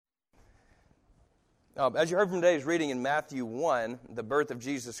As you heard from today's reading in Matthew 1, the birth of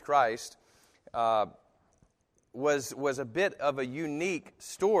Jesus Christ was a bit of a unique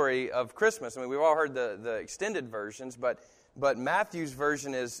story of Christmas. I mean, we've all heard the extended versions, but Matthew's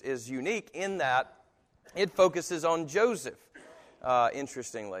version is unique in that it focuses on Joseph,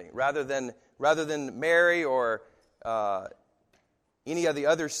 interestingly, rather than Mary or any of the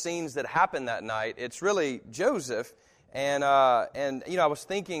other scenes that happened that night. It's really Joseph, and you know, I was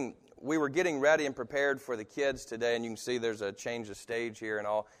thinking. We were getting ready and prepared for the kids today, and you can see there's a change of stage here and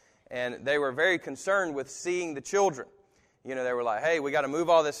all. And they were very concerned with seeing the children. You know, they were like, hey, we got to move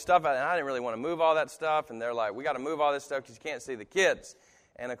all this stuff out. And I didn't really want to move all that stuff. And they're like, we got to move all this stuff because you can't see the kids.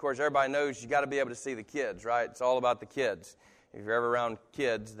 And, of course, everybody knows you got to be able to see the kids, right? It's all about the kids. If you're ever around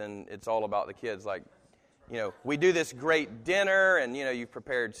kids, then it's all about the kids. Like, you know, we do this great dinner, and, you know, you've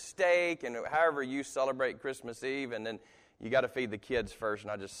prepared steak, and however you celebrate Christmas Eve, and then you got to feed the kids first,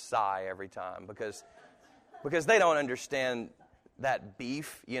 and I just sigh every time because they don't understand that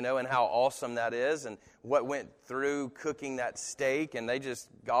beef, you know, and how awesome that is and what went through cooking that steak, and they just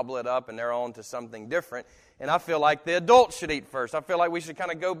gobble it up and they're on to something different. And I feel like the adults should eat first. I feel like we should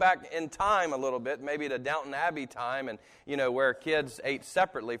kind of go back in time a little bit, maybe to Downton Abbey time, and, you know, where kids ate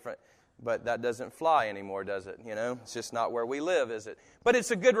separately. But that doesn't fly anymore, does it? You know, it's just not where we live, is it? But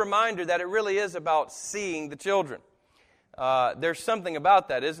it's a good reminder that it really is about seeing the children. There's something about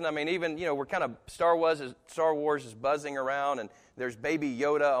that, isn't it? I mean, even, you know, we're kind of, Star Wars is buzzing around, and there's Baby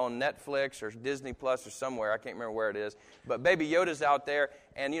Yoda on Netflix or Disney Plus or somewhere. I can't remember where it is. But Baby Yoda's out there,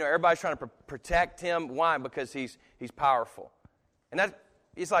 and, you know, everybody's trying to protect him. Why? Because he's powerful. And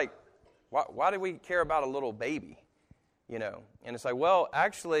it's like, why do we care about a little baby? You know, and it's like, well,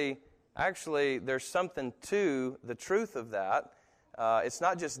 actually, there's something to the truth of that. It's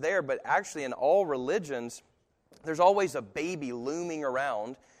not just there, but actually in all religions, there's always a baby looming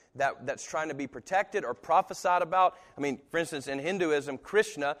around that's trying to be protected or prophesied about. I mean, for instance, in Hinduism,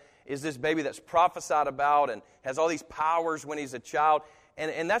 Krishna is this baby that's prophesied about and has all these powers when he's a child.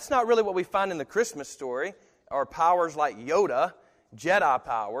 And that's not really what we find in the Christmas story, or powers like Yoda, Jedi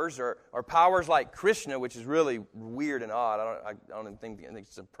powers, or powers like Krishna, which is really weird and odd. I don't even think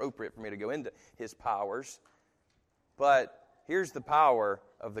it's appropriate for me to go into his powers. But here's the power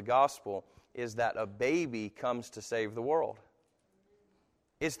of the gospel, is that a baby comes to save the world.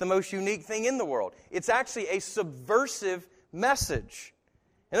 It's the most unique thing in the world. It's actually a subversive message.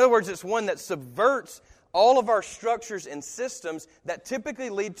 In other words, it's one that subverts all of our structures and systems that typically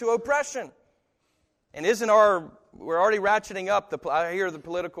lead to oppression. And we're already ratcheting up, I hear the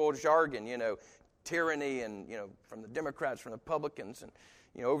political jargon, you know, tyranny, and, you know, from the Democrats, from the Republicans, and,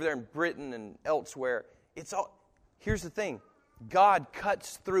 you know, over there in Britain and elsewhere. Here's the thing. God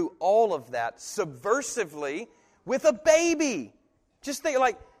cuts through all of that subversively with a baby. Just think,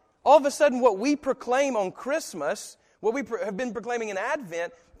 like, all of a sudden what we proclaim on Christmas, what we have been proclaiming in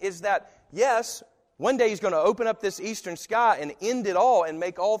Advent, is that, yes, one day He's going to open up this eastern sky and end it all and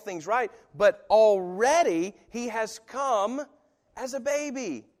make all things right, but already He has come as a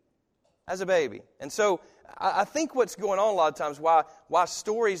baby. As a baby. And so I think what's going on a lot of times, why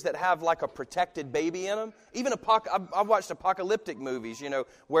stories that have like a protected baby in them, even I've watched apocalyptic movies, you know,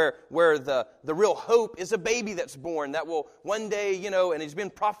 where the real hope is a baby that's born that will one day, you know, and he's been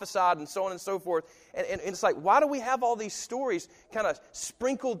prophesied and so on and so forth. And it's like, why do we have all these stories kind of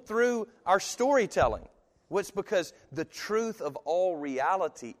sprinkled through our storytelling? Well, it's because the truth of all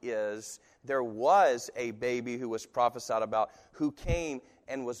reality is there was a baby who was prophesied about, who came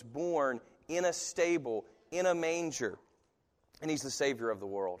and was born in a stable, in a manger, and He's the Savior of the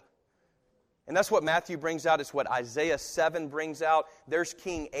world. And that's what Matthew brings out. It's what Isaiah 7 brings out. There's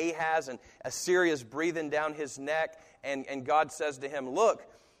King Ahaz, and Assyria's breathing down his neck, and God says to him, look,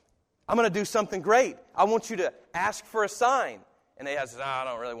 I'm going to do something great. I want you to ask for a sign. And Ahaz says, I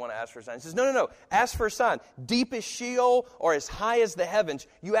don't really want to ask for a sign. He says, no, ask for a sign. Deep as Sheol or as high as the heavens,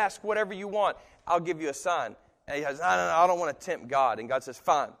 you ask whatever you want, I'll give you a sign. And he says, no, I don't want to tempt God. And God says,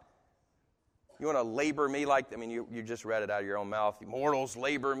 fine. You want to labor me you just read it out of your own mouth. Mortals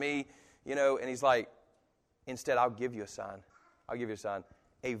labor me, you know. And He's like, instead, I'll give you a sign. I'll give you a sign.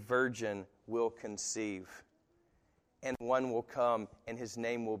 A virgin will conceive. And one will come, and his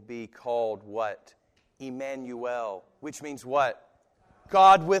name will be called what? Emmanuel. Which means what?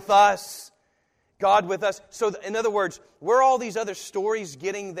 God with us. God with us. So in other words, where are all these other stories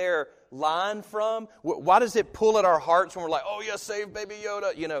getting their line from? Why does it pull at our hearts when we're like, oh, yeah, save Baby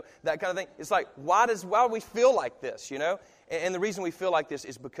Yoda, you know, that kind of thing? It's like, why do we feel like this, you know? And the reason we feel like this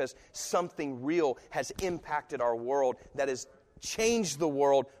is because something real has impacted our world that has changed the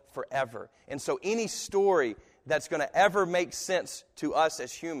world forever. And so any story that's going to ever make sense to us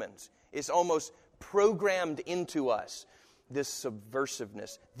as humans is almost programmed into us this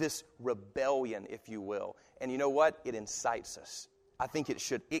subversiveness, this rebellion, if you will. And you know what? It incites us. I think it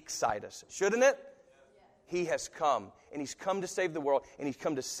should excite us, shouldn't it? He has come, and He's come to save the world, and He's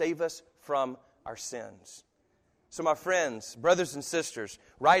come to save us from our sins. So my friends, brothers and sisters,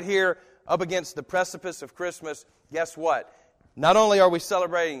 right here up against the precipice of Christmas, guess what? Not only are we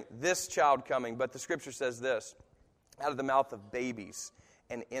celebrating this child coming, but the Scripture says this, out of the mouth of babies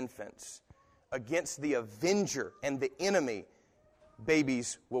and infants, against the avenger and the enemy,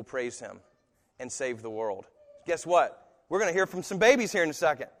 babies will praise Him and save the world. Guess what? We're going to hear from some babies here in a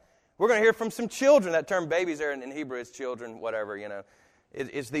second. We're going to hear from some children. That term babies there in Hebrew is children, whatever, you know.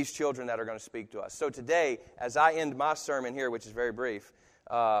 It's these children that are going to speak to us. So today, as I end my sermon here, which is very brief,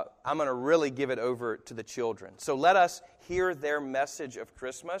 I'm going to really give it over to the children. So let us hear their message of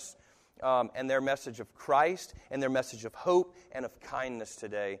Christmas and their message of Christ and their message of hope and of kindness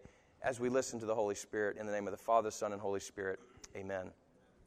today as we listen to the Holy Spirit. In the name of the Father, Son, and Holy Spirit, amen.